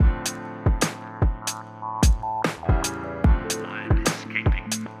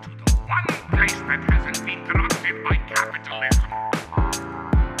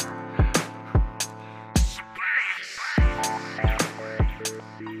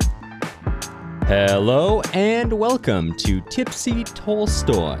Hello and welcome to Tipsy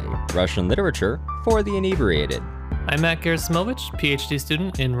Tolstoy, Russian literature for the inebriated. I'm Matt Gerasimovich, PhD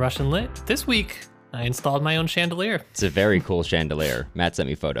student in Russian Lit. This week, I installed my own chandelier. It's a very cool chandelier. Matt sent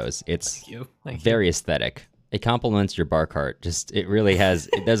me photos. It's very aesthetic. It complements your bar cart.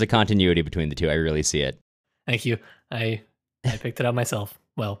 There's a continuity between the two. I really see it. Thank you. I picked it up myself.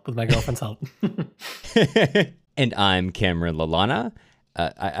 Well, with my girlfriend's help. And I'm Cameron Lalana.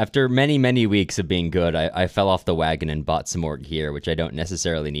 After many, many weeks of being good, I fell off the wagon and bought some more gear, which I don't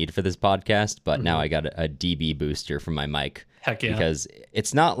necessarily need for this podcast, but now I got a dB booster for my mic. Heck yeah. Because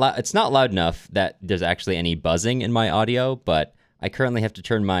it's not loud enough that there's actually any buzzing in my audio, but I currently have to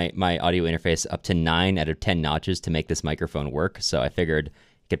turn my audio interface up to 9 out of 10 notches to make this microphone work, so I figured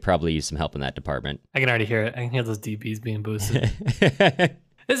I could probably use some help in that department. I can already hear it. I can hear those dBs being boosted.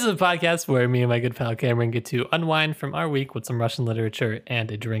 This is a podcast where me and my good pal Cameron get to unwind from our week with some Russian literature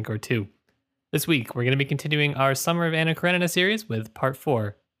and a drink or two. This week, we're going to be continuing our Summer of Anna Karenina series with part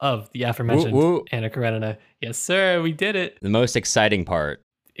 4 of the aforementioned Anna Karenina. Yes, sir, we did it. The most exciting part.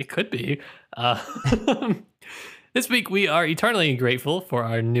 It could be. This week, we are eternally grateful for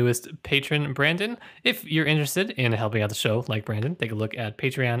our newest patron, Brandon. If you're interested in helping out the show like Brandon, take a look at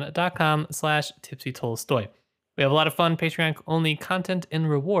patreon.com/tipsytolstoy. We have a lot of fun Patreon-only content and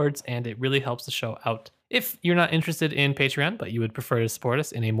rewards, and it really helps the show out. If you're not interested in Patreon, but you would prefer to support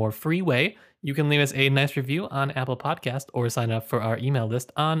us in a more free way, you can leave us a nice review on Apple Podcast or sign up for our email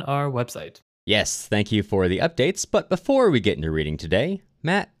list on our website. Yes, thank you for the updates, but before we get into reading today,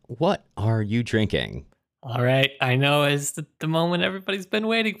 Matt, what are you drinking? All right, I know it's the moment everybody's been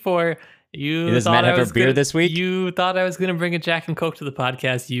waiting for. Does Matt have a beer this week? You thought I was going to bring a Jack and Coke to the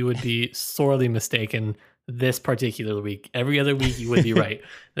podcast. You would be sorely mistaken. This particular week. Every other week you would be right.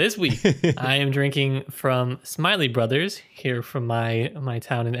 This week I am drinking from Smiley Brothers here from my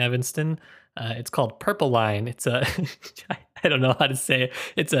town in Evanston. It's called Purple Line. It's a I don't know how to say it.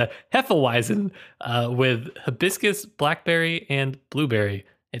 It's a Hefeweizen with hibiscus, blackberry, and blueberry.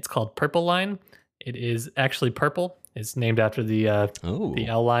 It's called Purple Line. It is actually purple. It's named after the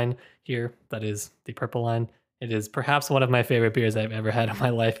L line here. That is the Purple Line. It is perhaps one of my favorite beers I've ever had in my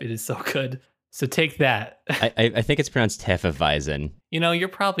life. It is so good. So take that. I think it's pronounced Hefeweizen. You're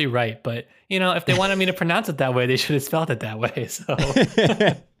probably right, but if they wanted me to pronounce it that way, they should have spelled it that way. So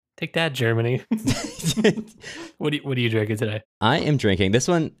take that, Germany. What are you drinking today? I am drinking this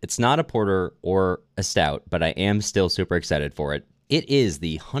one. It's not a porter or a stout, but I am still super excited for it. It is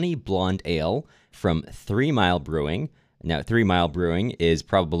the Honey Blonde Ale from 3 Mile Brewing. Now, 3 Mile Brewing is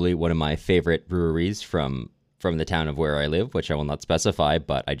probably one of my favorite breweries from the town of where I live, which I will not specify,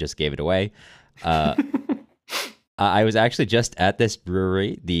 but I just gave it away. I was actually just at this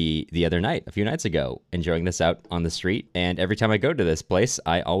brewery the other night, a few nights ago, enjoying this out on the street. And every time I go to this place,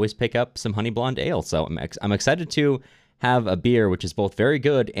 I always pick up some Honey Blonde Ale. So I'm excited to have a beer which is both very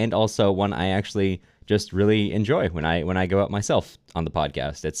good and also one I actually just really enjoy when I go out myself on the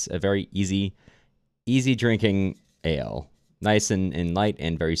podcast. It's a very easy drinking ale. Nice and light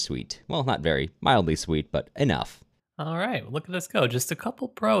and very sweet. Well, not very, mildly sweet, but enough. All right, well, look at us go. Just a couple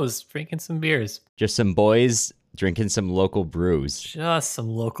pros drinking some beers. Just some boys drinking some local brews. Just some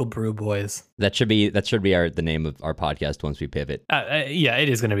local brew boys. That should be the name of our podcast once we pivot. Yeah, it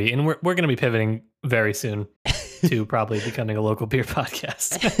is going to be. And we're going to be pivoting very soon to probably becoming a local beer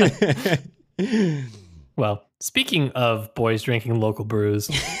podcast. Well, speaking of boys drinking local brews,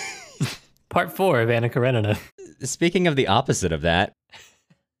 part 4 of Anna Karenina. Speaking of the opposite of that,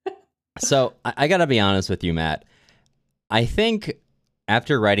 so I gotta be honest with you, Matt. I think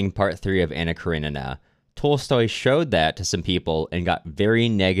after writing part 3 of Anna Karenina, Tolstoy showed that to some people and got very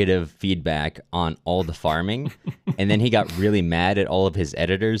negative feedback on all the farming. And then he got really mad at all of his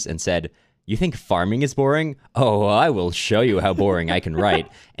editors and said, "You think farming is boring? Oh, I will show you how boring I can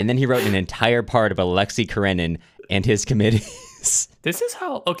write." And then he wrote an entire part about Alexei Karenin and his committees. This is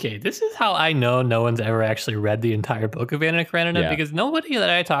how I know no one's ever actually read the entire book of Anna Karenina, because nobody that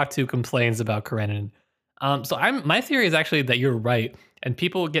I talk to complains about Karenin. So my theory is actually that you're right, and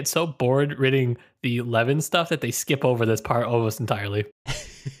people get so bored reading the Levin stuff that they skip over this part almost entirely.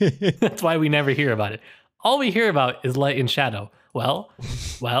 That's why we never hear about it. All we hear about is light and shadow. Well.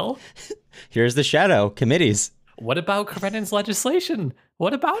 Here's the shadow, committees. What about Karenin's legislation?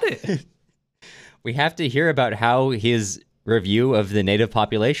 What about it? We have to hear about how his review of the native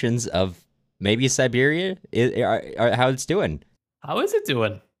populations of maybe Siberia, how it's doing. How is it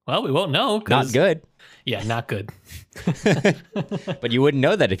doing? Well, we won't know. Not good. Yeah, not good. But you wouldn't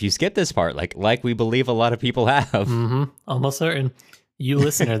know that if you skip this part, like we believe a lot of people have. Mm-hmm. Almost certain. You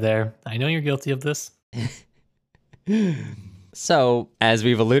listener there, I know you're guilty of this. So, as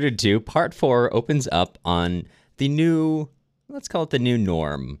we've alluded to, part 4 opens up on the new, let's call it the new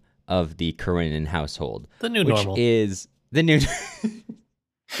norm of the Karenin household. The new which normal. is the new...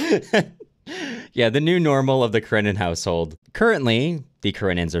 Yeah, the new normal of the Karenin household. Currently, the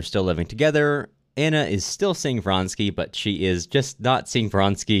Karenins are still living together. Anna is still seeing Vronsky, but she is just not seeing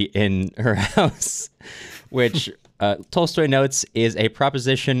Vronsky in her house, which Tolstoy notes is a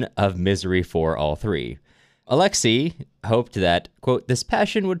proposition of misery for all three. Alexei hoped that, quote, this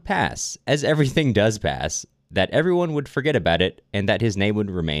passion would pass, as everything does pass, that everyone would forget about it, and that his name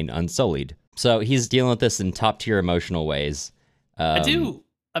would remain unsullied. So he's dealing with this in top-tier emotional ways. I do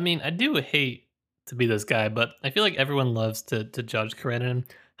hate to be this guy, but I feel like everyone loves to judge Karenin.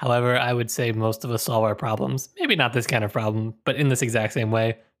 However, I would say most of us solve our problems. Maybe not this kind of problem, but in this exact same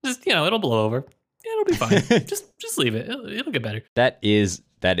way. Just, it'll blow over. Yeah, it'll be fine. just leave it. It'll get better. That is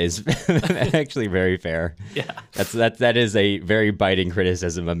actually very fair. Yeah. That is a very biting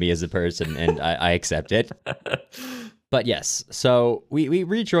criticism of me as a person, and I accept it. But yes, so we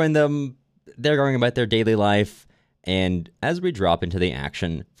rejoin them. They're going about their daily life, and as we drop into the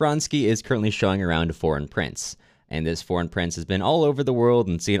action, Vronsky is currently showing around a foreign prince. And this foreign prince has been all over the world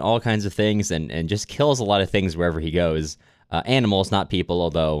and seen all kinds of things and just kills a lot of things wherever he goes. Animals, not people,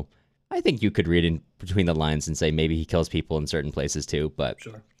 although I think you could read in between the lines and say maybe he kills people in certain places too, but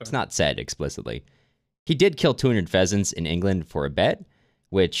Sure. It's not said explicitly. He did kill 200 pheasants in England for a bet,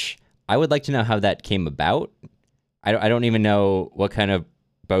 which I would like to know how that came about. I don't even know what kind of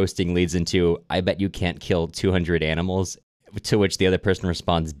boasting leads into, I bet you can't kill 200 animals, to which the other person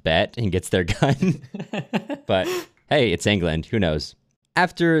responds, bet, and gets their gun. But hey, it's England. Who knows?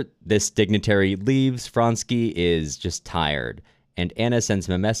 After this dignitary leaves, Vronsky is just tired. And Anna sends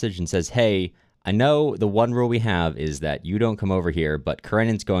him a message and says, hey, I know the one rule we have is that you don't come over here, but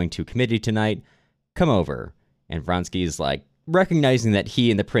Karenin's going to committee tonight. Come over. And Vronsky is like, recognizing that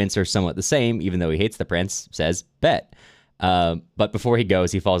he and the prince are somewhat the same, even though he hates the prince, says, bet. But before he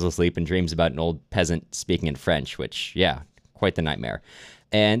goes, he falls asleep and dreams about an old peasant speaking in French, which, yeah, quite the nightmare.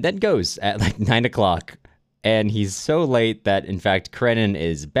 And then goes at like 9 o'clock. And he's so late that, in fact, Karenin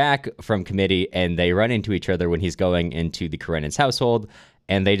is back from committee and they run into each other when he's going into the Karenin's household.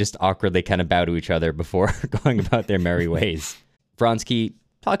 And they just awkwardly kind of bow to each other before going about their merry ways. Vronsky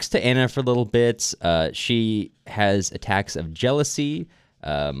talks to Anna for a little bit. She has attacks of jealousy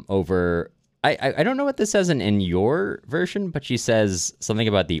over... I don't know what this says in your version, but she says something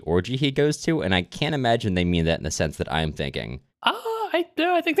about the orgy he goes to, and I can't imagine they mean that in the sense that I'm thinking.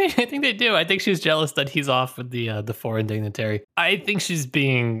 I think they do. I think she's jealous that he's off with the foreign dignitary. I think she's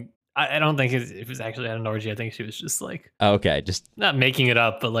being. I don't think it was actually at an orgy. I think she was just like. Okay, just not making it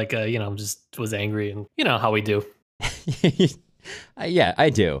up, but like just was angry, and you know how we do. Yeah, I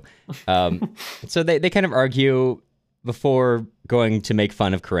do. So they kind of argue before going to make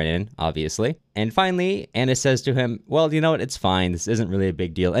fun of Karenin, obviously. And finally, Anna says to him, well, you know what, it's fine. This isn't really a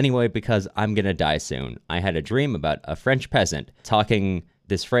big deal anyway, because I'm going to die soon. I had a dream about a French peasant talking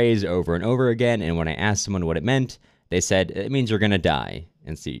this phrase over and over again, and when I asked someone what it meant, they said, it means you're going to die.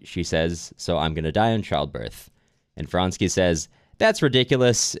 And she says, so I'm going to die in childbirth. And Vronsky says, that's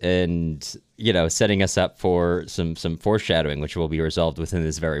ridiculous, and, setting us up for some foreshadowing, which will be resolved within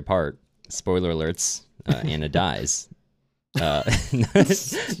this very part. Spoiler alerts, Anna dies. No,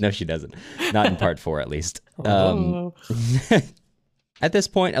 she doesn't. Not in part 4, at least. At this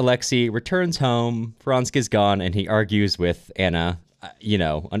point, Alexei returns home. Vronsky's gone, and he argues with Anna,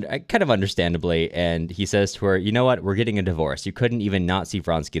 kind of understandably. And he says to her, you know what? We're getting a divorce. You couldn't even not see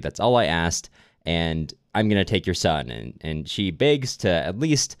Vronsky. That's all I asked. And I'm going to take your son. And she begs to at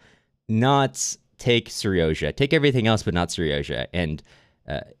least not take Seryozha. Take everything else, but not Seryozha. And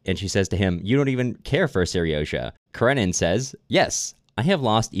she says to him, you don't even care for Seryozha. Karenin says, yes, I have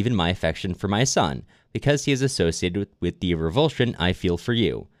lost even my affection for my son, because he is associated with the revulsion I feel for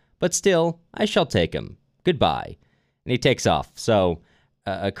you. But still, I shall take him. Goodbye. And he takes off. So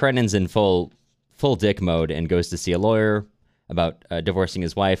Karenin's in full dick mode and goes to see a lawyer about divorcing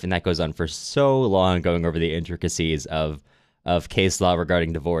his wife, and that goes on for so long, going over the intricacies of case law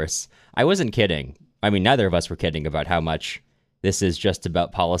regarding divorce. I wasn't kidding. I mean, neither of us were kidding about how much this is just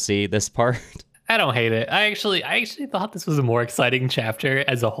about policy, this part. I don't hate it. I actually thought this was a more exciting chapter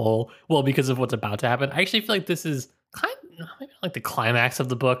as a whole. Well, because of what's about to happen. I actually feel like this is kind of maybe not like the climax of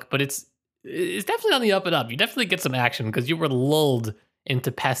the book, but it's definitely on the up and up. You definitely get some action because you were lulled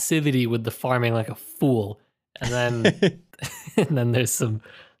into passivity with the farming like a fool. And then and then there's some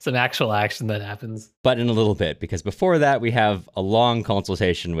actual action that happens. But in a little bit, because before that we have a long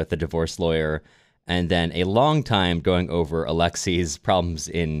consultation with the divorce lawyer, and then a long time going over Alexei's problems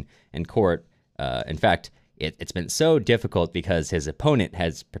in court. In fact, It's been so difficult because his opponent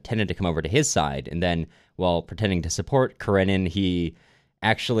has pretended to come over to his side, and then while pretending to support Karenin, he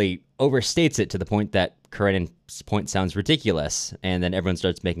actually overstates it to the point that Karenin's point sounds ridiculous, and then everyone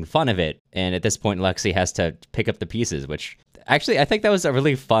starts making fun of it. And at this point, Alexei has to pick up the pieces, which actually I think that was a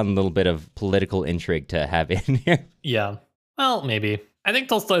really fun little bit of political intrigue to have in here. Yeah. Well, maybe. I think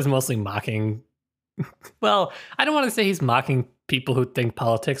Tolstoy is mostly mocking. Well, I don't want to say he's mocking people who think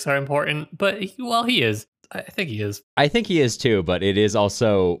politics are important, but he is. I think he is. I think he is too, but it is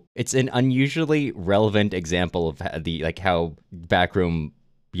also, it's an unusually relevant example of how backroom,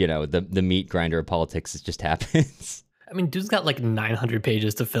 the meat grinder of politics just happens. I mean, dude's got like 900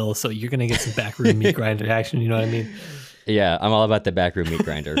 pages to fill, so you're going to get some backroom meat grinder action, you know what I mean? Yeah, I'm all about the backroom meat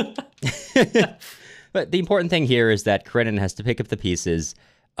grinder. But the important thing here is that Karenin has to pick up the pieces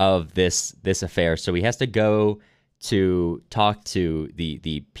of this affair, so he has to go to talk to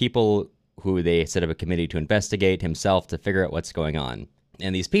the people who they set up a committee to investigate himself to figure out what's going on.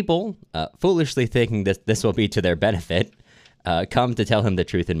 And these people, foolishly thinking that this will be to their benefit, come to tell him the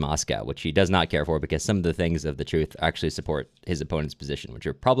truth in Moscow, which he does not care for because some of the things of the truth actually support his opponent's position, which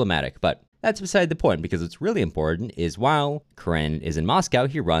are problematic. But that's beside the point, because what's really important is while Karenin is in Moscow,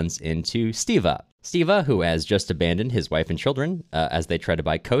 he runs into Stiva. Stiva, who has just abandoned his wife and children as they try to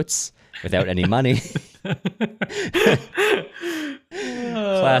buy coats without any money.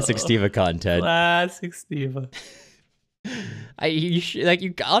 Classic Stiva content. Classic Stiva.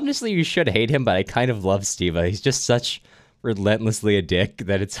 You should hate him, but I kind of love Stiva. He's just such relentlessly a dick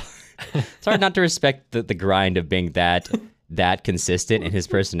that it's hard not to respect the grind of being that consistent in his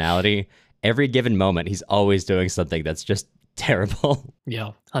personality. Every given moment, he's always doing something that's just terrible.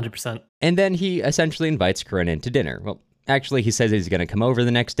 Yeah, 100%. And then he essentially invites Karenin to dinner. Well, actually, he says he's going to come over the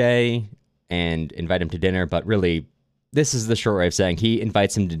next day and invite him to dinner, but really, this is the short way of saying he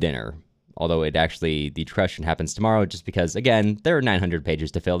invites him to dinner. Although the question happens tomorrow, just because, again, there are 900 pages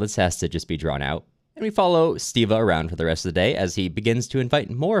to fill. This has to just be drawn out. And we follow Stiva around for the rest of the day as he begins to invite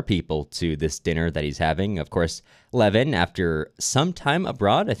more people to this dinner that he's having. Of course, Levin, after some time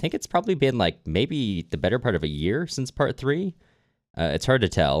abroad, I think it's probably been like maybe the better part of a year since part 3. It's hard to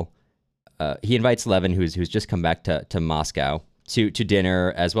tell. He invites Levin, who's just come back to Moscow, to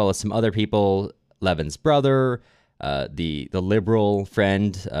dinner, as well as some other people. Levin's brother, the liberal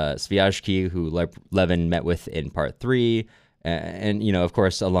friend, Sviazhsky, who Levin met with in part 3. And, of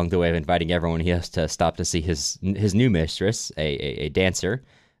course, along the way of inviting everyone, he has to stop to see his new mistress, a dancer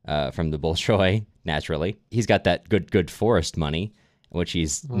from the Bolshoi, naturally. He's got that good forest money, which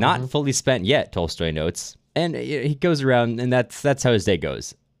he's not fully spent yet, Tolstoy notes. And he goes around, and that's how his day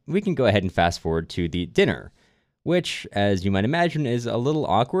goes. We can go ahead and fast forward to the dinner, which, as you might imagine, is a little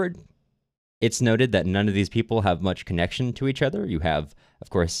awkward. It's noted that none of these people have much connection to each other. You have, of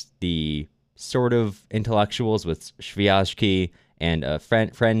course, the sort of intellectuals with Sviazhsky and a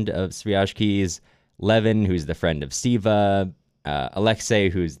friend of Sviazhsky's, Levin, who's the friend of Stiva, Alexei,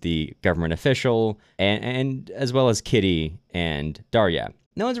 who's the government official, and as well as Kitty and Darya.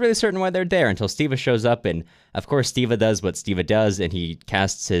 No one's really certain why they're there until Stiva shows up, and of course Stiva does what Stiva does, and he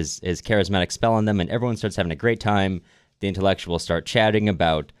casts his charismatic spell on them, and everyone starts having a great time. The intellectuals start chatting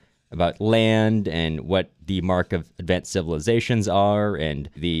about land and what the mark of advanced civilizations are, and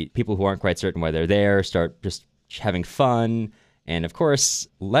the people who aren't quite certain why they're there start just having fun. And of course,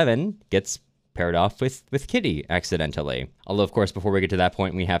 Levin gets paired off with Kitty accidentally. Although, of course, before we get to that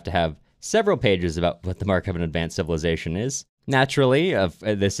point, we have to have several pages about what the mark of an advanced civilization is. Naturally,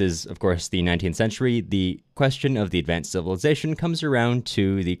 this is, of course, the 19th century. The question of the advanced civilization comes around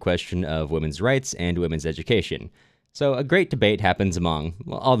to the question of women's rights and women's education. So a great debate happens among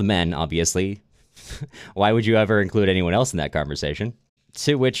all the men, obviously. Why would you ever include anyone else in that conversation?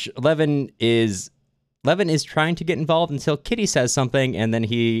 To which Levin is trying to get involved until Kitty says something, and then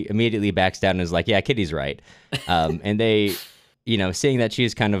he immediately backs down and is like, yeah, Kitty's right. And they, seeing that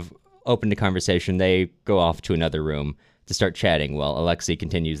she's kind of open to conversation, they go off to another room to start chatting while Alexei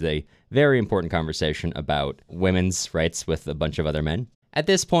continues the very important conversation about women's rights with a bunch of other men. At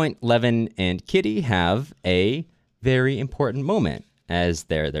this point, Levin and Kitty have a very important moment as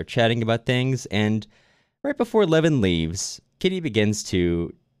they're chatting about things, and right before Levin leaves, Kitty begins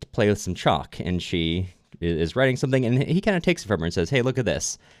to play with some chalk, and she is writing something, and he kind of takes it from her and says, hey, look at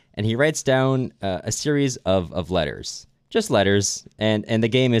this. And he writes down a series of letters, just letters, and the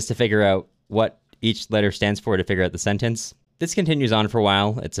game is to figure out what each letter stands for to figure out the sentence. This continues on for a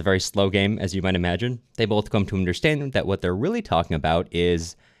while. It's a very slow game, as you might imagine. They both come to understand that what they're really talking about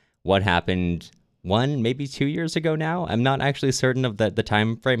is what happened 1, maybe 2 years ago now. I'm not actually certain of the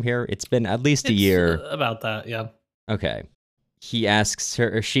time frame here. It's been at least a year. About that, yeah. Okay. he asks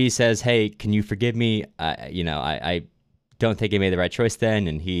her, or she says, "Hey, can you forgive me? I don't think I made the right choice then."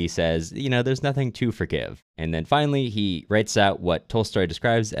 And he says, "There's nothing to forgive." And then finally, he writes out what Tolstoy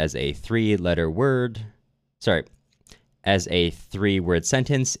describes as a three-word sentence.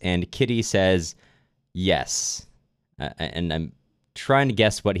 And Kitty says, "Yes." And I'm trying to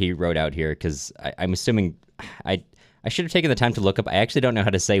guess what he wrote out here because I'm assuming I should have taken the time to look up. I actually don't know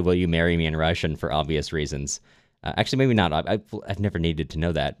how to say "Will you marry me" in Russian for obvious reasons. Actually, maybe not. I've never needed to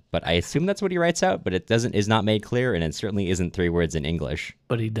know that, but I assume that's what he writes out. But it is not made clear, and it certainly isn't 3 words in English.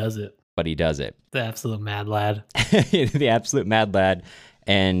 But he does it. The absolute mad lad. The absolute mad lad.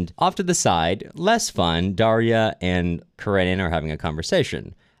 And off to the side, less fun, Darya and Karenin are having a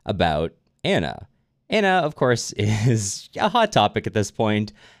conversation about Anna. Anna, of course, is a hot topic at this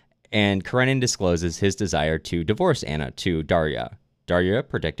point. And Karenin discloses his desire to divorce Anna to Darya. Darya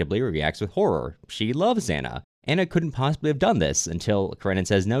predictably reacts with horror. She loves Anna. Anna couldn't possibly have done this until Karenin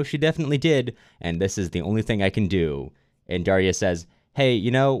says, "No, she definitely did, and this is the only thing I can do." And Darya says, "Hey,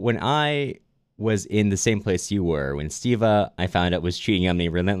 when I was in the same place you were, when Stiva, I found out, was cheating on me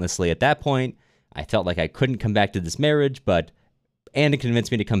relentlessly at that point, I felt like I couldn't come back to this marriage, but Anna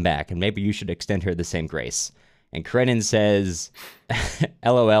convinced me to come back, and maybe you should extend her the same grace." And Karenin says,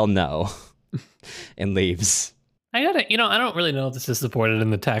 "LOL, no," and leaves. I don't really know if this is supported in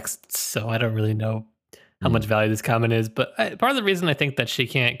the text, so I don't really know how much value this comment is. But part of the reason I think that she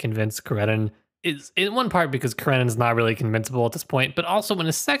can't convince Karenin is in one part because Karenin's not really convincible at this point, but also in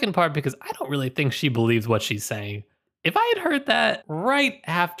a second part because I don't really think she believes what she's saying. If I had heard that right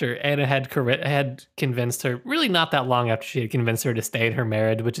after Anna had convinced her, really not that long after she had convinced her to stay in her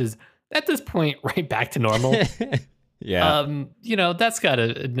marriage, which is at this point right back to normal. Yeah. That's got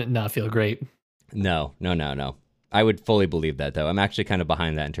to not feel great. No. I would fully believe that, though. I'm actually kind of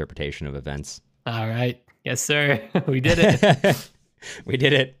behind that interpretation of events. All right. Yes, sir. We did it. We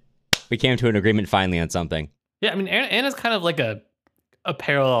did it. We came to an agreement finally on something. Yeah, I mean, Anna's kind of like a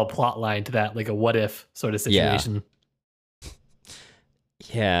parallel plot line to that, like a what if sort of situation.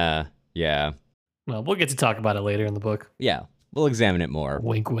 Yeah. Well, we'll get to talk about it later in the book. Yeah, we'll examine it more.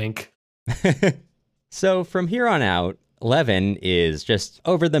 Wink, wink. So from here on out, Levin is just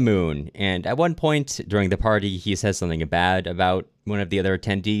over the moon. And at one point during the party, he says something bad about one of the other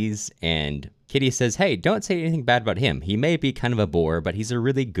attendees. And Kitty says, "Hey, don't say anything bad about him. He may be kind of a bore, but he's a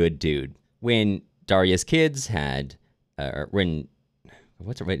really good dude." When Darya's kids had, I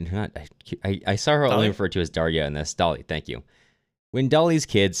saw her only referred to as Darya in this. Dolly, thank you. When Dolly's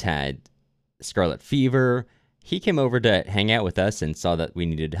kids had scarlet fever, he came over to hang out with us and saw that we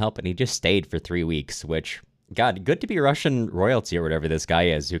needed help, and he just stayed for 3 weeks, which, God, good to be Russian royalty or whatever this guy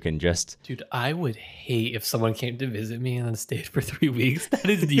is who can just... Dude, I would hate if someone came to visit me and then stayed for 3 weeks. That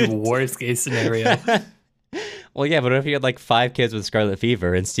is the worst case scenario. Well, yeah, but what if you had like 5 kids with scarlet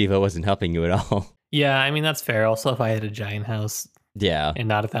fever and Steve wasn't helping you at all? Yeah, I mean, that's fair. Also, if I had a giant house... Yeah. And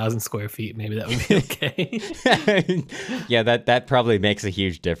not 1,000 square feet, maybe that would be okay. Yeah, that probably makes a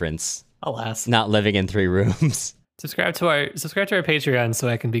huge difference. Alas. Not living in 3 rooms. Subscribe to our Patreon so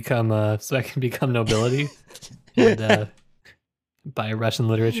I can become nobility and buy a Russian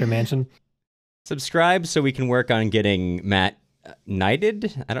literature mansion. Subscribe so we can work on getting Matt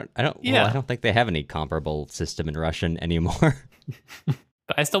knighted. I don't think they have any comparable system in Russian anymore.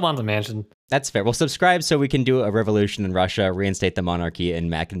 But I still want the mansion. That's fair. Well, subscribe so we can do a revolution in Russia, reinstate the monarchy, and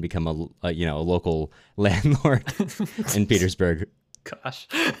Matt can become a local landlord in Petersburg. Gosh.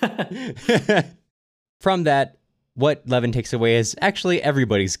 From that, what Levin takes away is actually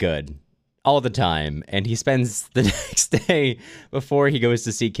everybody's good all the time. And he spends the next day before he goes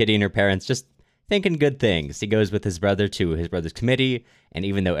to see Kitty and her parents just thinking good things. He goes with his brother to his brother's committee. And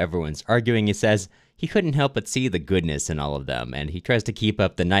even though everyone's arguing, he says he couldn't help but see the goodness in all of them. And he tries to keep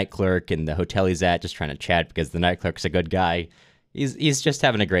up the night clerk and the hotel he's at, just trying to chat because the night clerk's a good guy. He's just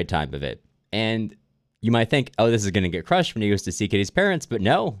having a great time of it. And you might think, oh, this is going to get crushed when he goes to see Kitty's parents. But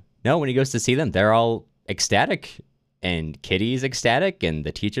no, when he goes to see them, they're all ecstatic. And Kitty's ecstatic, and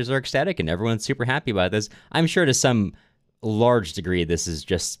the teachers are ecstatic, and everyone's super happy about this. I'm sure to some large degree, this is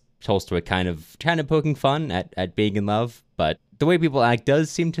just Tolstoy kind of poking fun at being in love. But the way people act does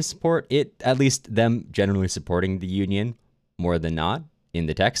seem to support it, at least them generally supporting the union more than not in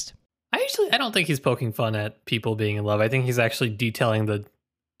the text. I don't think he's poking fun at people being in love. I think he's actually detailing the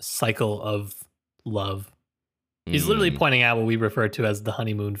cycle of love. He's literally pointing out what we refer to as the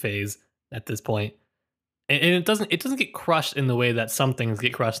honeymoon phase at this point. And it doesn't get crushed in the way that some things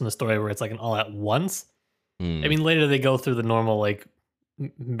get crushed in the story where it's like an all at once. I mean, later they go through the normal like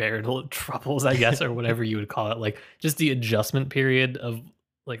marital troubles, I guess, or whatever you would call it. Like just the adjustment period of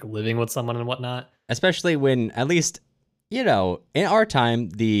like living with someone and whatnot. Especially when, at least in our time,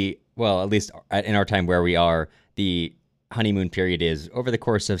 at least in our time where we are, the honeymoon period is over the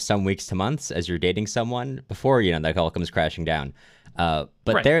course of some weeks to months as you're dating someone before, that all comes crashing down. But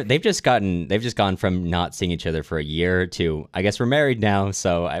Right. they've just gone from not seeing each other for a year to, I guess we're married now.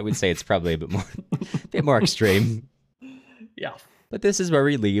 So I would say it's probably a bit more extreme. Yeah. But this is where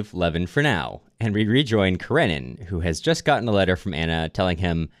we leave Levin for now, and we rejoin Karenin, who has just gotten a letter from Anna telling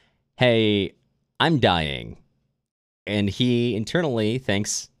him, hey, I'm dying. And he internally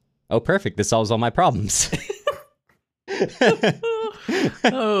thinks, oh, perfect, this solves all my problems.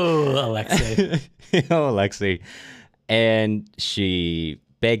 Oh, Alexei. Oh, Alexei. And she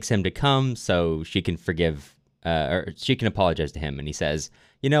begs him to come so she can or she can apologize to him. And he says,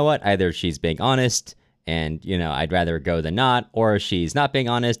 you know what? Either she's being honest and, I'd rather go than not, or she's not being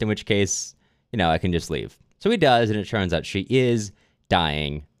honest, in which case, I can just leave. So he does, and it turns out she is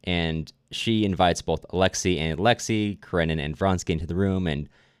dying, and she invites both Alexei and Alexei, Karenin and Vronsky into the room and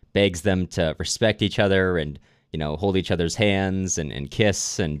begs them to respect each other and, hold each other's hands and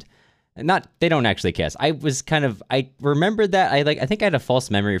kiss and not, they don't actually kiss. I remembered that. I think I had a false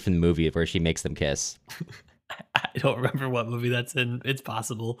memory from the movie where she makes them kiss. I don't remember what movie that's in. It's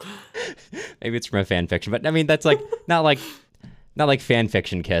possible. Maybe it's from a fan fiction, but I mean, that's not like fan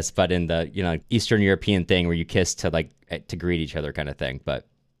fiction kiss, but in the, Eastern European thing where you kiss to greet each other kind of thing. But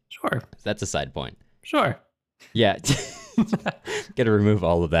Sure. that's a side point. Sure. Yeah. Got to remove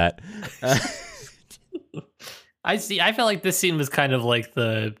all of that. I see. I felt like this scene was kind of like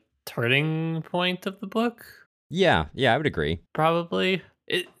the turning point of the book. Yeah, I would agree. Probably.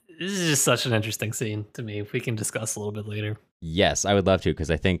 This is just such an interesting scene to me. We can discuss a little bit later. Yes, I would love to,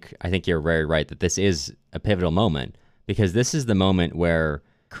 because I think you're very right that this is a pivotal moment, because this is the moment where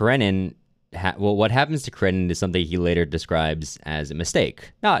Karenin, what happens to Karenin is something he later describes as a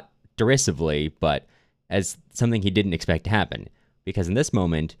mistake, not derisively, but as something he didn't expect to happen. Because in this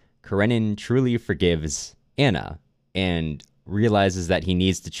moment, Karenin truly forgives Anna and realizes that he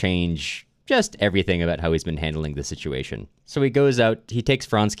needs to change just everything about how he's been handling the situation. So he goes out, he takes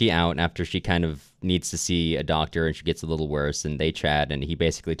Vronsky out after she kind of needs to see a doctor and she gets a little worse, and they chat, and he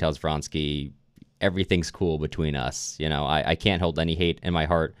basically tells Vronsky, everything's cool between us. I can't hold any hate in my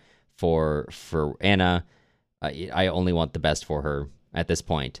heart for Anna. I only want the best for her at this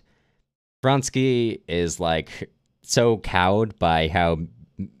point. Vronsky is so cowed by how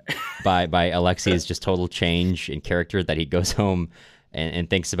by Alexei's just total change in character that he goes home and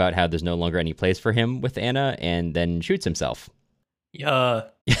thinks about how there's no longer any place for him with Anna, and then shoots himself. Yeah.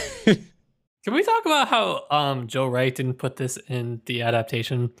 Can we talk about how Joe Wright didn't put this in the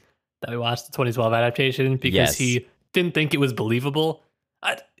adaptation that we watched, the 2012 adaptation, because he didn't think it was believable?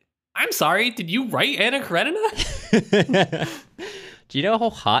 I'm sorry, did you write Anna Karenina? Do you know how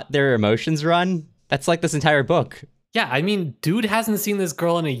hot their emotions run? That's like this entire book. Yeah, I mean, dude hasn't seen this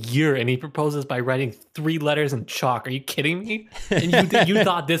girl in a year, and he proposes by writing 3 letters in chalk. Are you kidding me? And you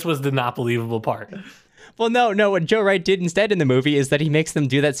thought this was the not believable part. Well, no. What Joe Wright did instead in the movie is that he makes them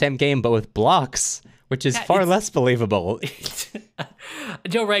do that same game, but with blocks, which is far less believable.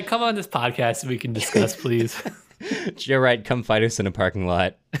 Joe Wright, come on this podcast so we can discuss, please. Joe Wright, come fight us in a parking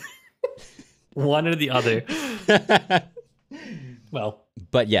lot. One or the other. Well.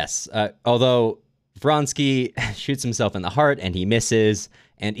 But yes, although Vronsky shoots himself in the heart and he misses,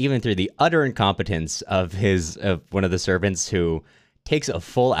 and even through the utter incompetence of one of the servants who takes a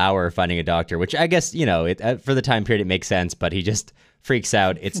full hour finding a doctor, which I guess, for the time period it makes sense, but he just freaks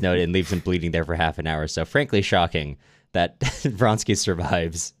out, it's noted, and leaves him bleeding there for half an hour. So frankly shocking that Vronsky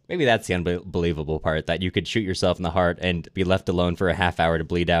survives. Maybe that's the unbelievable part, that you could shoot yourself in the heart and be left alone for a half hour to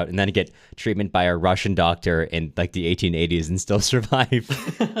bleed out and then get treatment by a Russian doctor in the 1880s and still survive.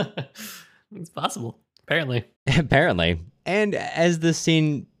 It's possible, apparently. Apparently. And as the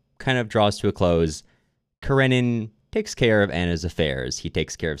scene kind of draws to a close, Karenin takes care of Anna's affairs. He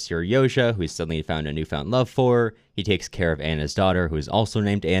takes care of Seryozha, who he's suddenly found a newfound love for. He takes care of Anna's daughter, who is also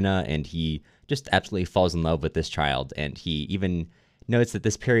named Anna, and he just absolutely falls in love with this child. And he even notes that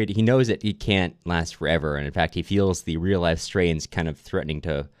this period, he knows that it can't last forever. And in fact, he feels the real life strains kind of threatening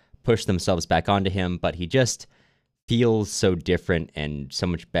to push themselves back onto him, but he just feels so different and so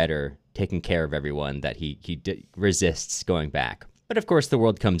much better taking care of everyone that he resists going back. But of course, the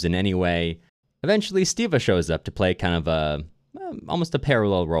world comes in anyway. Eventually, Stiva shows up to play kind of almost a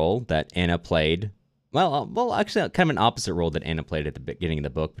parallel role that Anna played. Well, actually, kind of an opposite role that Anna played at the beginning of the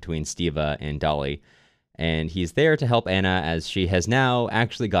book between Stiva and Dolly. And he's there to help Anna, as she has now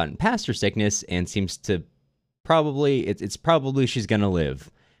actually gotten past her sickness and seems to it's probably she's going to live,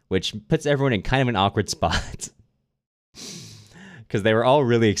 which puts everyone in kind of an awkward spot. Because they were all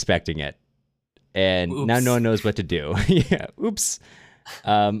really expecting it. And Oops. now no one knows what to do. Yeah, oops.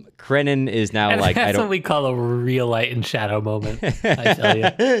 Karenin is now And like, that's I don't. what we call a real light and shadow moment. I tell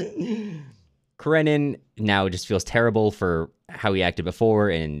you. Karenin now just feels terrible for how he acted before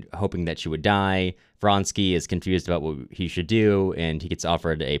and hoping that she would die. Vronsky is confused about what he should do, and he gets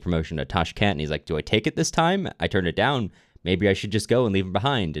offered a promotion to Tashkent, and he's like, do I take it this time? I turned it down. Maybe I should just go and leave him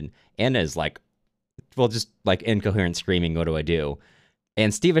behind. And Anna is like, well, just like incoherent screaming, what do I do?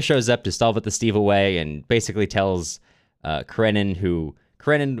 And Stiva shows up to solve it the Stiva way and basically tells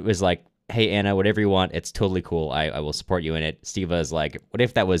Karenin was like, hey, Anna, whatever you want, it's totally cool. I will support you in it. Stiva is like, what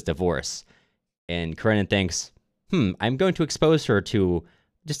if that was divorce? And Karenin thinks, I'm going to expose her to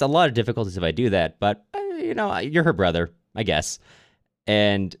just a lot of difficulties if I do that, but, you're her brother, I guess.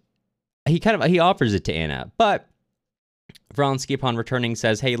 And he offers it to Anna, but Vronsky, upon returning,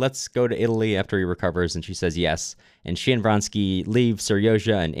 says, hey, let's go to Italy after he recovers, and she says yes. And she and Vronsky leave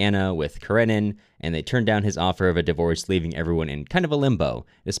Seryozha and Anna with Karenin, and they turn down his offer of a divorce, leaving everyone in kind of a limbo,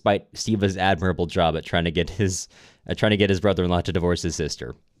 despite Stiva's admirable job at trying to get his brother-in-law to divorce his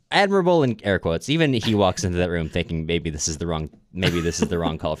sister. Admirable in air quotes. Even he walks into that room thinking maybe this is the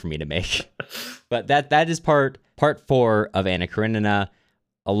wrong call for me to make. But that is part 4 of Anna Karenina.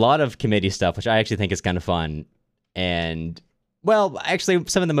 A lot of committee stuff, which I actually think is kind of fun. And, well, actually,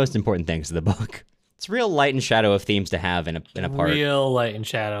 some of the most important things of the book. It's real light and shadow of themes to have in a part. Real light and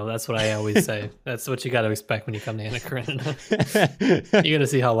shadow. That's what I always say. That's what you got to expect when you come to Anna Karenina. You got to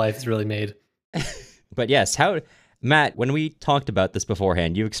see how life is really made. But yes, Matt, when we talked about this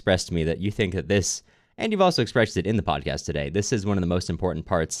beforehand, you expressed to me that you think that this, and you've also expressed it in the podcast today, this is one of the most important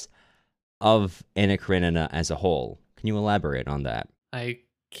parts of Anna Karenina as a whole. Can you elaborate on that? I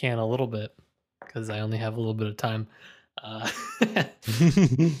can a little bit, because I only have a little bit of time. I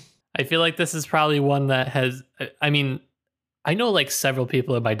feel like this is probably one that has, I know like several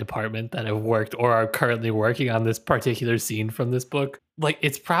people in my department that have worked or are currently working on this particular scene from this book. Like,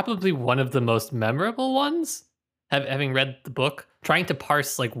 it's probably one of the most memorable ones. Having read the book, trying to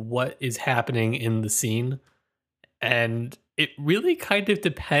parse like what is happening in the scene. And it really kind of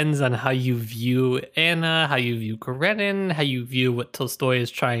depends on how you view Anna, how you view Karenin, how you view what Tolstoy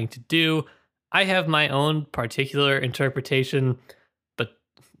is trying to do. I have my own particular interpretation, but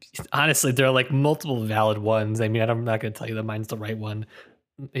honestly, there are like multiple valid ones. I mean, I'm not going to tell you that mine's the right one.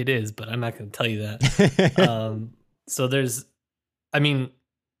 It is, but I'm not going to tell you that. So there's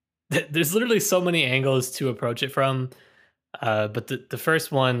literally so many angles to approach it from. But the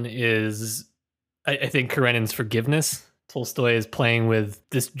first one is, I think, Karenin's forgiveness. Tolstoy is playing with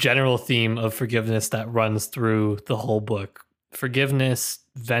this general theme of forgiveness that runs through the whole book. Forgiveness,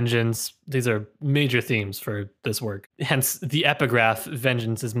 vengeance, these are major themes for this work. Hence the epigraph,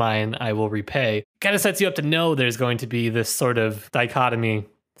 vengeance is mine, I will repay. Kind of sets you up to know there's going to be this sort of dichotomy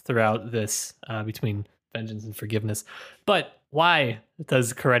throughout this between vengeance and forgiveness. But why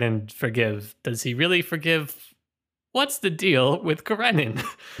does Karenin forgive? Does he forgive? What's the deal with Karenin?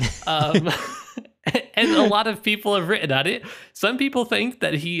 And a lot of people have written on it. Some people think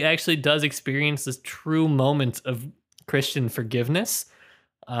that he actually does experience this true moment of Christian forgiveness.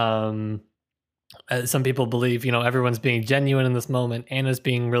 Some people believe, everyone's being genuine in this moment. Anna's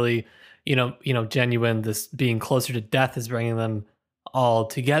being really, genuine. This being closer to death is bringing them all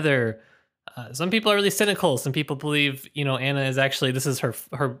together. Some people are really cynical. Some people believe, Anna is actually, this is her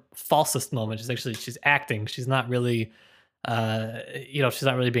falsest moment. She's acting. She's not really, she's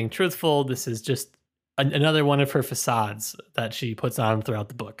not really being truthful. This is just another one of her facades that she puts on throughout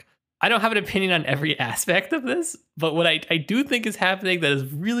the book. I don't have an opinion on every aspect of this, but what I do think is happening that is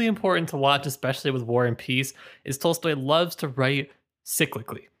really important to watch, especially with War and Peace, is Tolstoy loves to write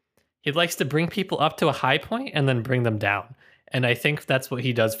cyclically. He likes to bring people up to a high point and then bring them down. And I think that's what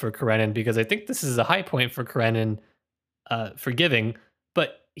he does for Karenin, because I think this is a high point for Karenin forgiving,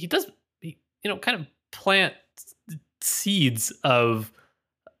 but he does, kind of plant seeds of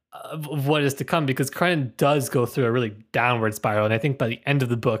what is to come, because Karenin does go through a really downward spiral. And I think by the end of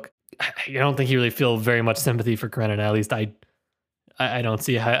the book, I don't think you really feel very much sympathy for Karenin. At least I don't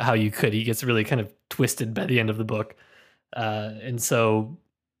see how you could. He gets really kind of twisted by the end of the book. And so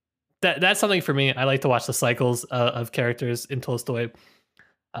that's something for me. I like to watch the cycles of characters in Tolstoy.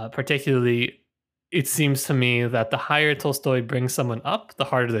 Particularly, it seems to me that the higher Tolstoy brings someone up, the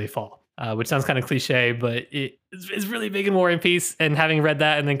harder they fall. Which sounds kind of cliche, but it's really big in War and Peace. And having read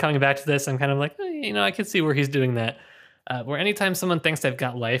that and then coming back to this, I'm kind of like, I can see where he's doing that. Where anytime someone thinks they've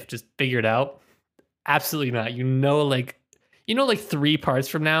got life just figured out, absolutely not. Like 3 parts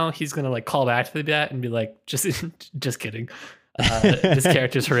from now, he's gonna like call back to that and be like, just kidding. This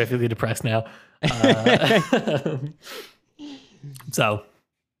character's horrifically depressed now. So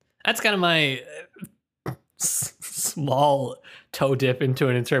That's kind of my small toe dip into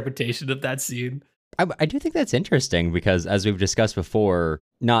an interpretation of that scene. I do think that's interesting because, as we've discussed before,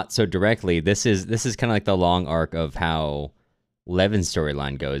 not so directly, this is kind of like the long arc of how Levin's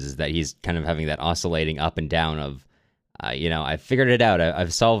storyline goes, is that he's kind of having that oscillating up and down of, I figured it out.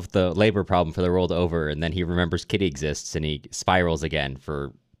 I've solved the labor problem for the world over, and then he remembers Kitty exists, and he spirals again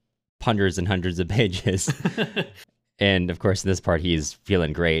for hundreds and hundreds of pages. And of course, in this part, he's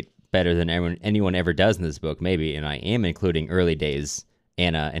feeling great, better than anyone ever does in this book, maybe. And I am including early days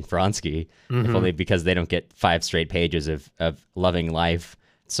Anna and Vronsky, if only because they don't get 5 straight pages of loving life.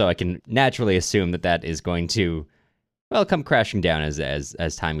 So I can naturally assume that is going to, well, come crashing down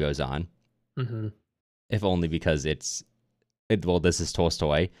as time goes on. Mm-hmm. If only because this is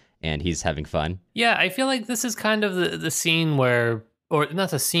Tolstoy and he's having fun. Yeah, I feel like this is kind of the scene where, or not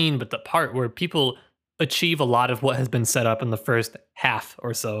the scene, but the part where people achieve a lot of what has been set up in the first half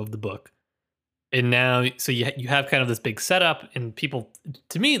or so of the book. And now, so you have kind of this big setup, and people,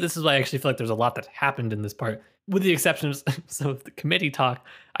 to me, this is why I actually feel like there's a lot that happened in this part, with the exception of some of the committee talk.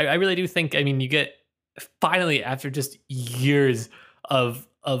 I really do think, I mean, you get finally, after just years of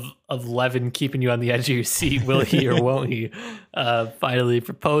Levin keeping you on the edge of your seat, will he or won't he, finally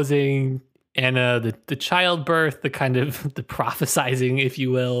proposing, Anna, the childbirth, the kind of the prophesizing, if you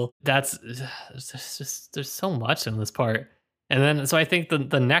will. There's so much in this part. And then, so I think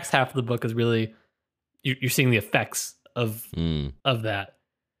the next half of the book is really, you're seeing the effects of that.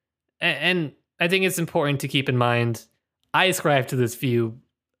 And I think it's important to keep in mind, I ascribe to this view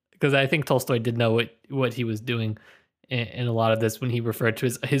because I think Tolstoy did know what he was doing in a lot of this when he referred to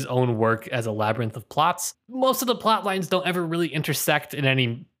his own work as a labyrinth of plots. Most of the plot lines don't ever really intersect in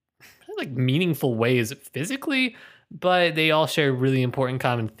any like meaningful ways physically, but they all share really important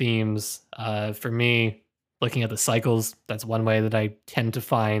common themes. For me, looking at the cycles, that's one way that I tend to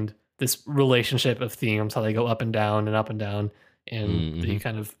find this relationship of themes, how they go up and down and up and down, and the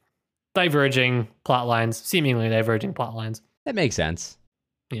kind of diverging plot lines, seemingly diverging plot lines. That makes sense.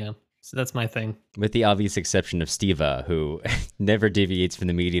 Yeah, so that's my thing. With the obvious exception of Stiva, who never deviates from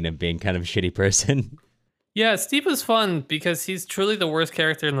the median of being kind of a shitty person. Yeah, Stiva's fun because he's truly the worst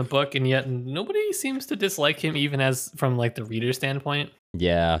character in the book, and yet nobody seems to dislike him, even as from like the reader standpoint.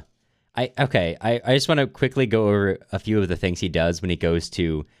 Yeah. I just want to quickly go over a few of the things he does when he goes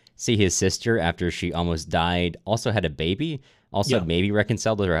to see his sister after she almost died, also had a baby, also maybe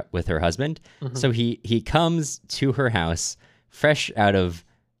reconciled with her husband. Mm-hmm. So he comes to her house fresh out of,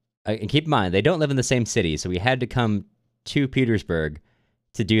 and keep in mind, they don't live in the same city, so he had to come to Petersburg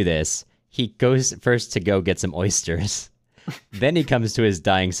to do this. He goes first to go get some oysters. Then he comes to his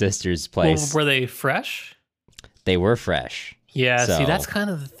dying sister's place. Well, were they fresh? They were fresh. Yeah, so, see, that's kind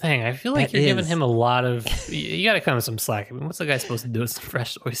of the thing. I feel like you're giving him a lot of... You got to cut him some slack. I mean, what's the guy supposed to do with some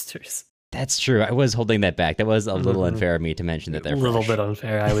fresh oysters? That's true. I was holding that back. That was a little unfair of me to mention that they're fresh. A little bit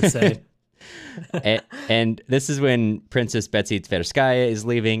unfair, I would say. and this is when Princess Betsy Tverskaya is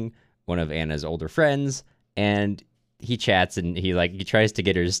leaving, one of Anna's older friends, and he chats and he tries to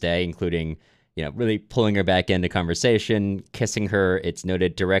get her to stay, including, really pulling her back into conversation, kissing her. It's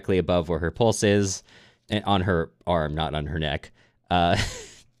noted directly above where her pulse is. On her arm, not on her neck.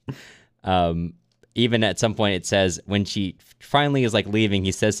 Even at some point, it says when she finally is leaving,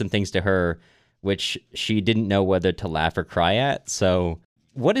 he says some things to her, which she didn't know whether to laugh or cry at. So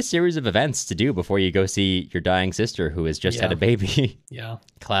what a series of events to do before you go see your dying sister who has just had a baby. Yeah.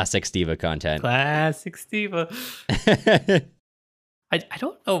 Classic Stiva content. Classic Stiva. I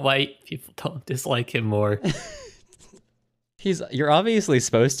don't know why people don't dislike him more. You're obviously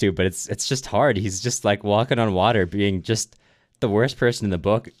supposed to, but it's just hard. He's just walking on water, being just the worst person in the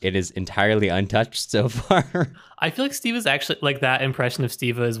book. It is entirely untouched so far. I feel like Steve is actually that impression of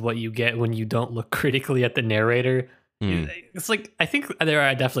Stiva is what you get when you don't look critically at the narrator. It's I think there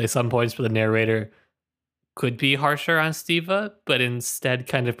are definitely some points where the narrator could be harsher on Stiva, but instead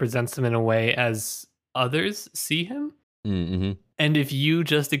kind of presents him in a way as others see him. Mm-hmm. And if you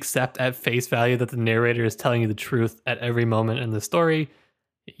just accept at face value that the narrator is telling you the truth at every moment in the story,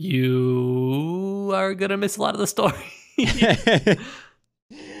 you are going to miss a lot of the story.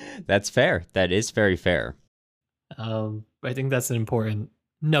 That's fair. That is very fair. I think that's an important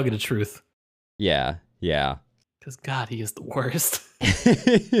nugget of truth. Yeah. Because God, he is the worst.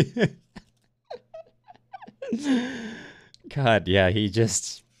 God, yeah, he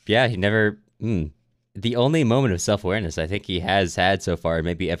never... The only moment of self-awareness I think he has had so far,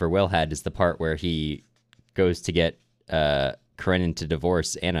 maybe ever will had, is the part where he goes to get Karenin to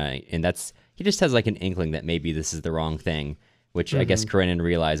divorce Anna, and he just has an inkling that maybe this is the wrong thing, which I guess Karenin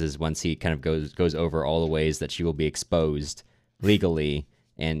realizes once he kind of goes over all the ways that she will be exposed legally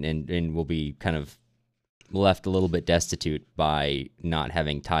and will be kind of left a little bit destitute by not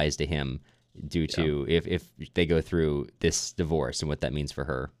having ties to him due to if they go through this divorce and what that means for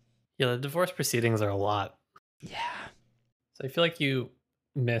her. Yeah, the divorce proceedings are a lot. Yeah. So I feel like you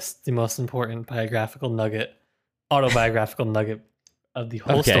missed the most important autobiographical nugget of the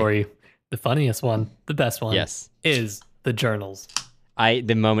whole story. The funniest one, the best one, is the journals.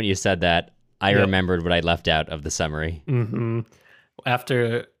 The moment you said that, I remembered what I left out of the summary. Mm-hmm.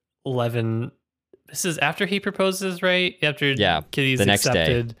 After Levin, this is after he proposes, right? After Kitty's the next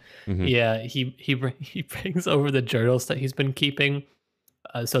accepted. Day. Mm-hmm. Yeah, he brings over the journals that he's been keeping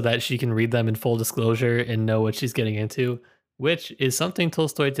so that she can read them in full disclosure and know what she's getting into, which is something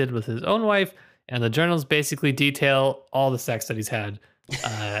Tolstoy did with his own wife. And the journals basically detail all the sex that he's had.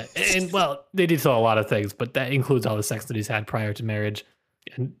 And well, they detail a lot of things, but that includes all the sex that he's had prior to marriage.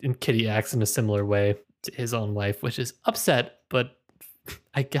 And Kitty acts in a similar way to his own wife, which is upset, but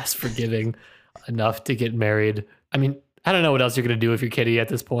I guess forgiving enough to get married. I mean, I don't know what else you're going to do if you're Kitty at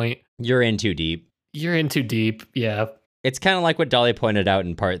this point. You're in too deep. Yeah. It's kind of like what Dolly pointed out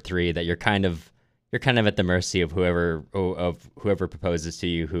in part 3, that you're kind of at the mercy of whoever proposes to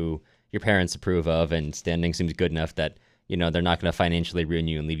you, who your parents approve of, and standing seems good enough that, you know, they're not going to financially ruin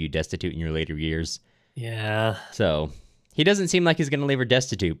you and leave you destitute in your later years. Yeah. So he doesn't seem like he's going to leave her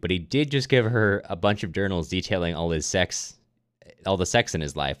destitute, but he did just give her a bunch of journals detailing all the sex in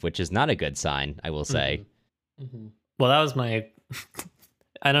his life, which is not a good sign, I will say. Mm-hmm. Mm-hmm. Well, that was my...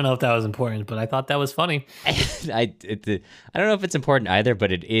 I don't know if that was important, but I thought that was funny. I don't know if it's important either,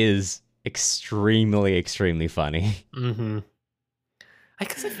 but it is extremely, extremely funny. Mm-hmm.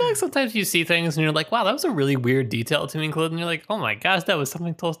 Because I feel like sometimes you see things and you're like, wow, that was a really weird detail to include. And you're like, oh my gosh, that was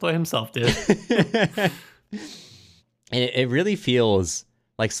something Tolstoy himself did. And it really feels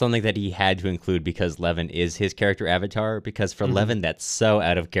like something that he had to include because Levin is his character avatar, because for Levin, that's so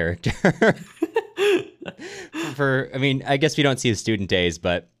out of character. I mean, I guess we don't see his student days,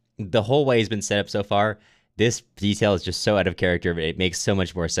 but the whole way he's been set up so far, this detail is just so out of character. It makes so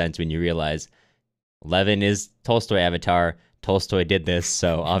much more sense when you realize Levin is Tolstoy avatar. Tolstoy did this,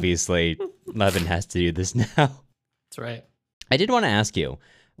 so obviously Levin has to do this now. That's right. I did want to ask you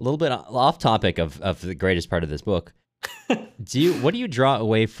a little bit off topic of the greatest part of this book. What do you draw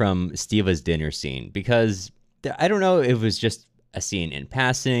away from Steva's dinner scene? Because I don't know if it was just a scene in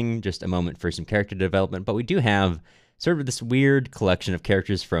passing, just a moment for some character development, but we do have sort of this weird collection of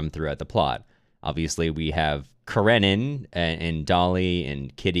characters from throughout the plot. Obviously, we have Karenin and Dolly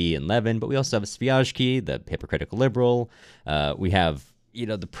and Kitty and Levin, but we also have Sviazhsky, the hypocritical liberal. We have,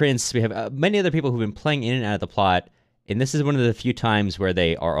 the prince. We have many other people who've been playing in and out of the plot, and this is one of the few times where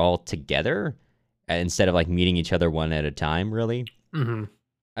they are all together instead of like meeting each other one at a time, really. Mm-hmm.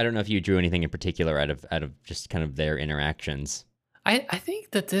 I don't know if you drew anything in particular out of just kind of their interactions. I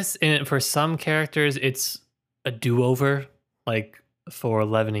think that for some characters, it's a do-over. Like for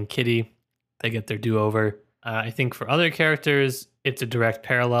Levin and Kitty, they get their do-over. I think for other characters, it's a direct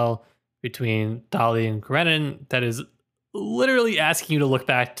parallel between Dolly and Karenin that is literally asking you to look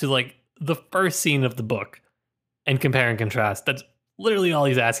back to like the first scene of the book and compare and contrast. That's literally all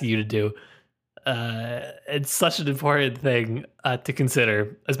he's asking you to do. It's such an important thing to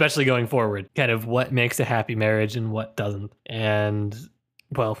consider, especially going forward, kind of what makes a happy marriage and what doesn't. And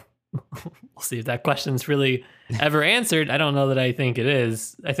well, we'll see if that question's really ever answered. I don't know that I think it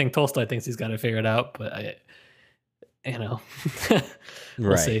is. I think Tolstoy thinks he's got it figured out, but we'll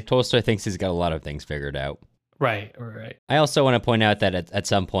right. see. Tolstoy thinks he's got a lot of things figured out. Right. I also want to point out that at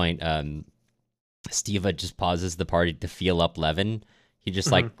some point, Steva just pauses the party to feel up Levin. He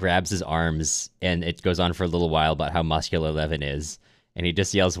just like grabs his arms, and it goes on for a little while about how muscular Levin is. And he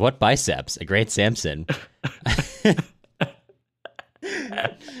just yells, "What biceps? A great Samson."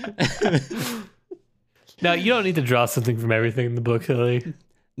 Now, you don't need to draw something from everything in the book, Hilly.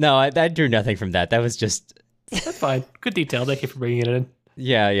 No, I drew nothing from that. That was just... That's fine. Good detail. Thank you for bringing it in.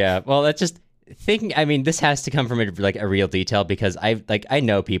 Yeah. Well, that's just... this has to come from a real detail, because I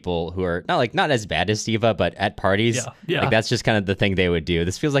know people who are not as bad as Steva, but at parties, yeah. Like that's just kind of the thing they would do.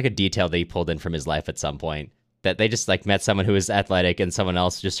 This feels like a detail that he pulled in from his life at some point, that they just like met someone who was athletic and someone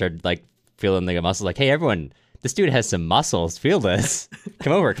else just started like feeling the muscles, like, hey, everyone, this dude has some muscles. Feel this.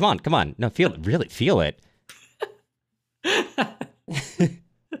 Come over. Come on. No, feel it. Really feel it.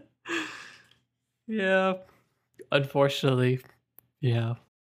 Yeah. Unfortunately. Yeah.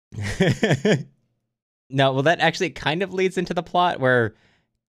 No, well, that actually kind of leads into the plot where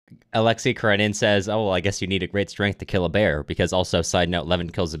Alexei Karenin says, oh, well, I guess you need a great strength to kill a bear, because also, side note, Levin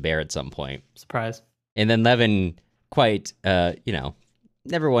kills a bear at some point. Surprise. And then Levin, quite,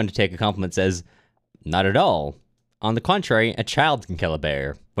 never one to take a compliment, says, not at all. On the contrary, a child can kill a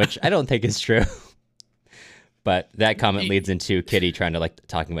bear, which I don't think is true. But that comment leads into Kitty trying to like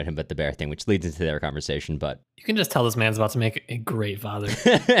talking about him about the bear thing, which leads into their conversation. But you can just tell this man's about to make a great father.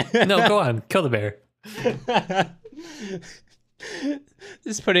 No, go on, kill the bear.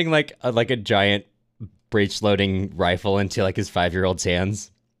 Just putting like a giant breech-loading rifle into like his 5-year-old's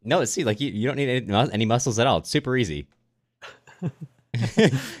hands. No, see, like you don't need any muscles at all. It's super easy.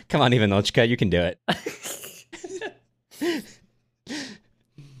 Come on, Ivanilchka, you can do it.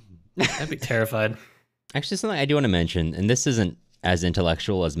 I'd be terrified. Actually, something I do want to mention, and this isn't as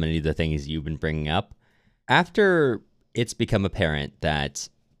intellectual as many of the things you've been bringing up. After it's become apparent that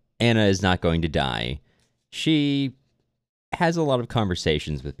Anna is not going to die, she has a lot of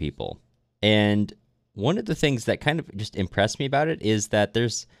conversations with people. And one of the things that kind of just impressed me about it is that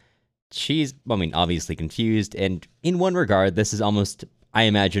she's obviously confused. And in one regard, this is almost, I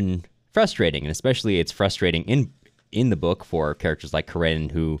imagine, frustrating. And especially it's frustrating in the book for characters like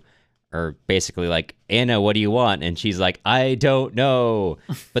Karenin, who are basically like, Anna, what do you want? And she's like, I don't know.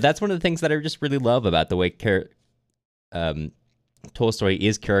 But that's one of the things that I just really love about the way Tolstoy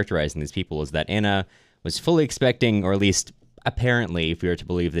is characterizing these people, is that Anna was fully expecting, or at least apparently, if we were to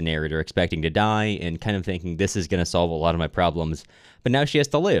believe the narrator, expecting to die and kind of thinking this is going to solve a lot of my problems. But now she has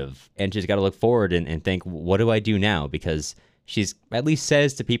to live, and she's got to look forward and think, what do I do now? Because she's at least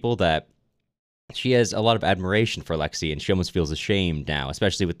says to people that she has a lot of admiration for Alexei, and she almost feels ashamed now,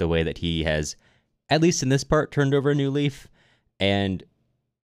 especially with the way that he has, at least in this part, turned over a new leaf. And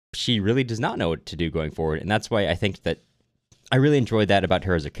she really does not know what to do going forward. And that's why I think that I really enjoyed that about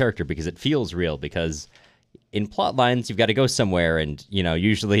her as a character, because it feels real. Because in plot lines, you've got to go somewhere, and,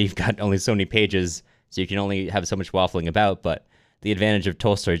 usually you've got only so many pages, so you can only have so much waffling about. But the advantage of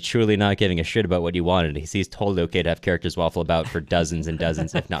Tolstoy is truly not giving a shit about what you wanted. He's totally okay to have characters waffle about for dozens and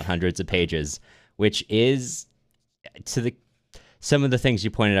dozens, if not hundreds of pages, which is, to some of the things you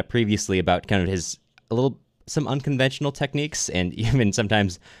pointed out previously about kind of some unconventional techniques, and even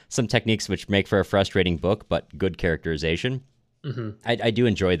sometimes some techniques which make for a frustrating book, but good characterization. Mm-hmm. I do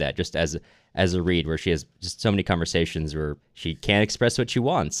enjoy that, just as a read, where she has just so many conversations where she can't express what she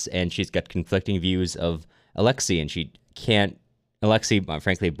wants, and she's got conflicting views of Alexei, and she can't,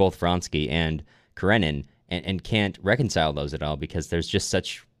 frankly, both Vronsky and Karenin, and can't reconcile those at all, because there's just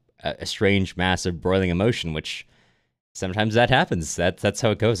such a strange mass of broiling emotion, which sometimes that happens. That's how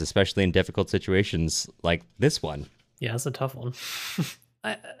it goes, especially in difficult situations like this one. Yeah, it's a tough one.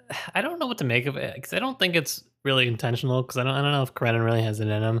 I don't know what to make of it, because I don't think it's really intentional, because I don't know if Karenin really has it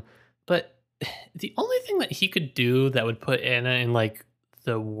in him. But the only thing that he could do that would put Anna in like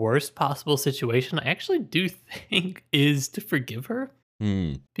the worst possible situation, I actually do think, is to forgive her.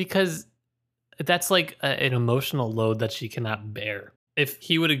 Because that's like an emotional load that she cannot bear. If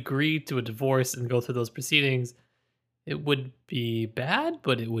he would agree to a divorce and go through those proceedings, it would be bad,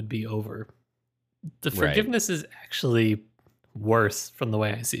 but it would be over. The forgiveness is actually worse from the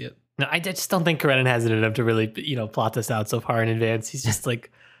way I see it. No, I just don't think Karenin has it in him to really, plot this out so far in advance. He's just like,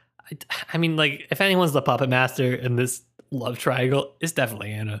 I mean, like, if anyone's the puppet master in this love triangle, it's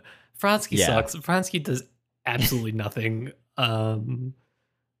definitely Anna. Vronsky sucks. Vronsky does absolutely nothing. And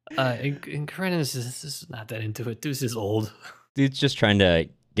Karenin is just not that into it. Dude's just old. Dude's just trying to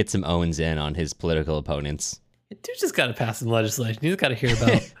get some Owens in on his political opponents. Dude's just got to pass some legislation. He's got to hear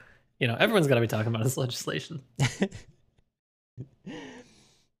about, everyone's got to be talking about this legislation.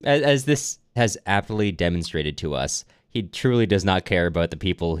 As this has aptly demonstrated to us, he truly does not care about the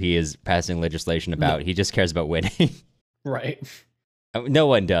people he is passing legislation about. No. He just cares about winning. Right. No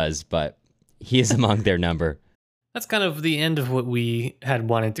one does, but he is among their number. That's kind of the end of what we had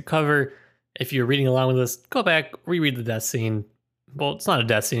wanted to cover. If you're reading along with us, go back, reread the death scene. Well, it's not a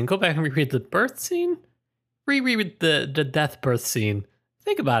death scene. Go back and reread the birth scene. Reread the death birth scene.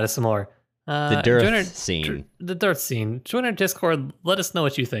 Think about it some more. The dearth scene. The dearth scene. Join our Discord. Let us know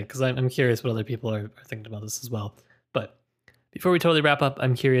what you think, because I'm curious what other people are thinking about this as well. But before we totally wrap up,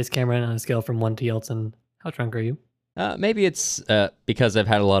 I'm curious, Cameron, on a scale from 1 to Yeltsin, how drunk are you? Maybe it's because I've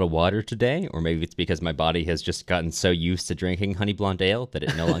had a lot of water today, or maybe it's because my body has just gotten so used to drinking honey blonde ale that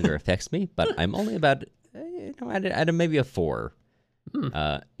it no longer affects me. But I'm only about, at maybe a 4.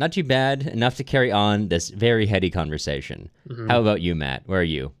 Not too bad, enough to carry on this very heady conversation. Mm-hmm. How about you, Matt? Where are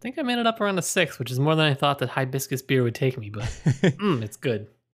you? I think I made it up around a 6, which is more than I thought that hibiscus beer would take me, but it's good.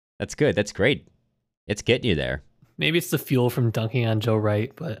 That's good. That's great. It's getting you there. Maybe it's the fuel from dunking on Joe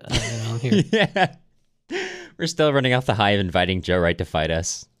Wright, but I'm here. Yeah. We're still running off the high of inviting Joe Wright to fight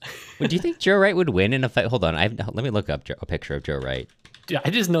us. Do you think Joe Wright would win in a fight? Hold on. Let me look up a picture of Joe Wright. Dude,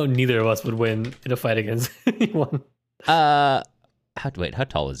 I just know neither of us would win in a fight against anyone. How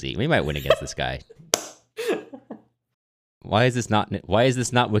tall is he? We might win against this guy. Why is this not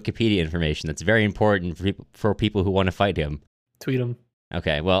Wikipedia information? That's very important for people who want to fight him. Tweet him.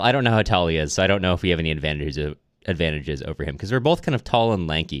 Okay, well, I don't know how tall he is, so I don't know if we have any advantages over him, because we're both kind of tall and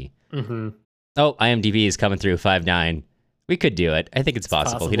lanky. Mm-hmm. Oh, IMDb is coming through 5'9". We could do it. I think it's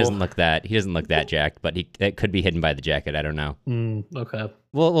possible. He doesn't look that jacked, but it could be hidden by the jacket. I don't know. Okay.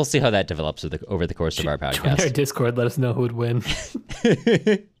 We'll see how that develops over the course of our podcast. Join our Discord. Let us know who would win.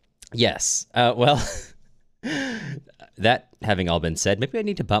 Yes. Well, that having all been said, maybe I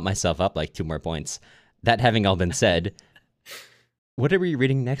need to bump myself up like 2 more points. That having all been said, what are we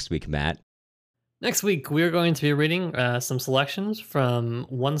reading next week, Matt? Next week, we're going to be reading some selections from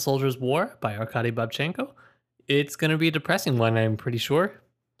One Soldier's War by Arkady Babchenko. It's going to be a depressing one, I'm pretty sure.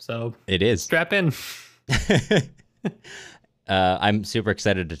 So it is. Strap in. I'm super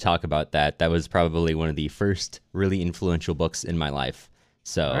excited to talk about that. That was probably one of the first really influential books in my life.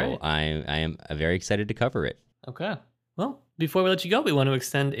 So right. I am very excited to cover it. Okay. Well, before we let you go, we want to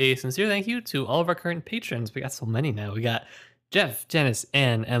extend a sincere thank you to all of our current patrons. We got so many now. We got Jeff, Janice,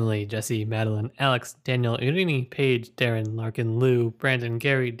 Anne, Emily, Jesse, Madeline, Alex, Daniel, Irini, Paige, Darren, Larkin, Lou, Brandon,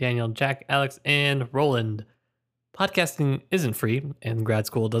 Gary, Daniel, Jack, Alex, and Roland. Podcasting isn't free, and grad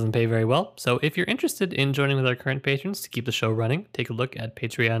school doesn't pay very well. So if you're interested in joining with our current patrons to keep the show running, take a look at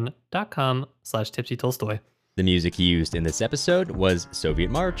patreon.com/tipsytolstoy. The music used in this episode was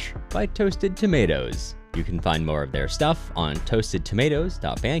Soviet March by Toasted Tomatoes. You can find more of their stuff on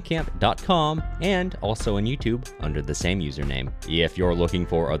toastedtomatoes.bandcamp.com and also on YouTube under the same username. If you're looking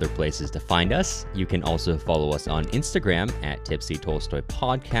for other places to find us, you can also follow us on Instagram at Tipsy Tolstoy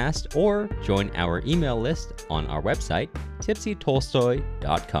Podcast or join our email list on our website,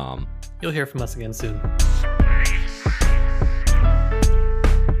 tipsytolstoy.com. You'll hear from us again soon.